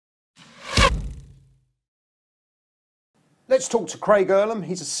Let's talk to Craig Erlam.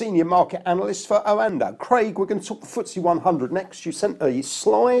 He's a senior market analyst for Oanda. Craig, we're going to talk the FTSE 100 next. You sent a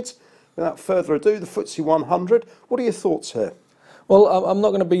slide. Without further ado, the FTSE 100. What are your thoughts here? Well, I'm not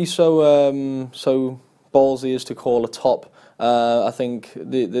going to be so ballsy as to call a top. I think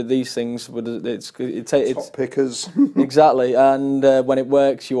these things it's top pickers. Exactly, and when it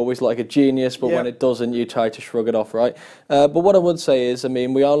works, you always look like a genius, but when it doesn't, you try to shrug it off, right? But what I would say is, I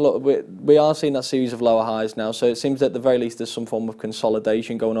mean, we are seeing that series of lower highs now, so it seems that at the very least there's some form of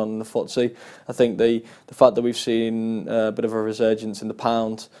consolidation going on in the FTSE. I think the fact that we've seen a bit of a resurgence in the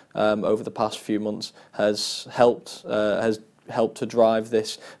pound over the past few months has helped to drive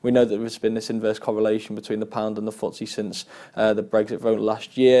this. We know that there's been this inverse correlation between the pound and the FTSE since the Brexit vote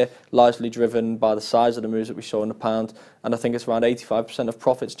last year, largely driven by the size of the moves that we saw in the pound. And I think it's around 85% of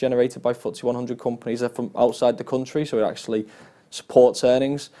profits generated by FTSE 100 companies are from outside the country, so it actually supports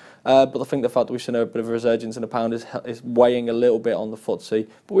earnings. But I think the fact that we've seen a bit of a resurgence in the pound is weighing a little bit on the FTSE.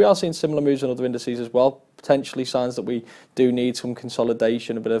 But we are seeing similar moves in other indices as well. Potentially signs that we do need some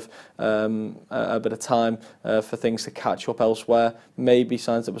consolidation, a bit of time for things to catch up elsewhere. Maybe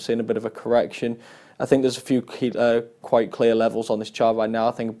signs that we're seeing a bit of a correction. I think there's a few quite clear levels on this chart right now.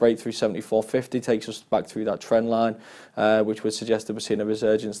 I think a breakthrough 74.50 takes us back through that trend line, which would suggest that we're seeing a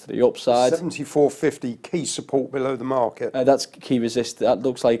resurgence to the upside. 74.50 key support below the market. That's key resist. That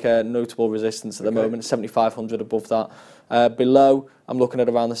looks like a notable resistance at the moment. 7,500 above that. Below, I'm looking at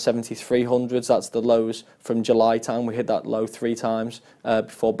around the 7,300s. That's the lows from July time. We hit that low 3 times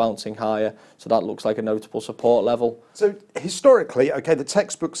before bouncing higher. So that looks like a notable support level. So historically, okay, the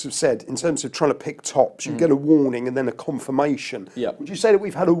textbooks have said in terms of trying to pick tops, you get a warning and then a confirmation. Yeah. Would you say that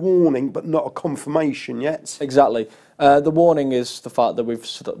we've had a warning but not a confirmation yet? Exactly. The warning is the fact that we've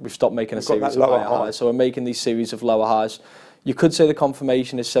stopped making a series of higher highs. So we're making these series of lower highs. You could say the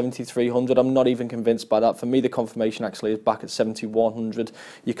confirmation is 7,300. I'm not even convinced by that. For me, the confirmation actually is back at 7,100.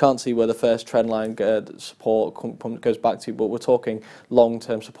 You can't see where the first trend line support goes back to, but we're talking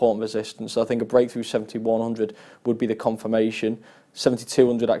long-term support and resistance. So I think a breakthrough 7,100 would be the confirmation.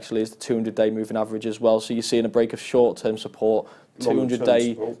 7,200 actually is the 200-day moving average as well. So you're seeing a break of short-term support,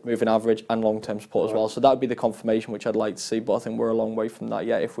 200-day moving average and long-term support as well. So that would be the confirmation which I'd like to see, but I think we're a long way from that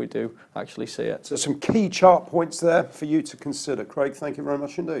yet if we do actually see it. So some key chart points there for you to consider. Craig, thank you very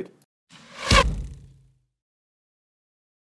much indeed.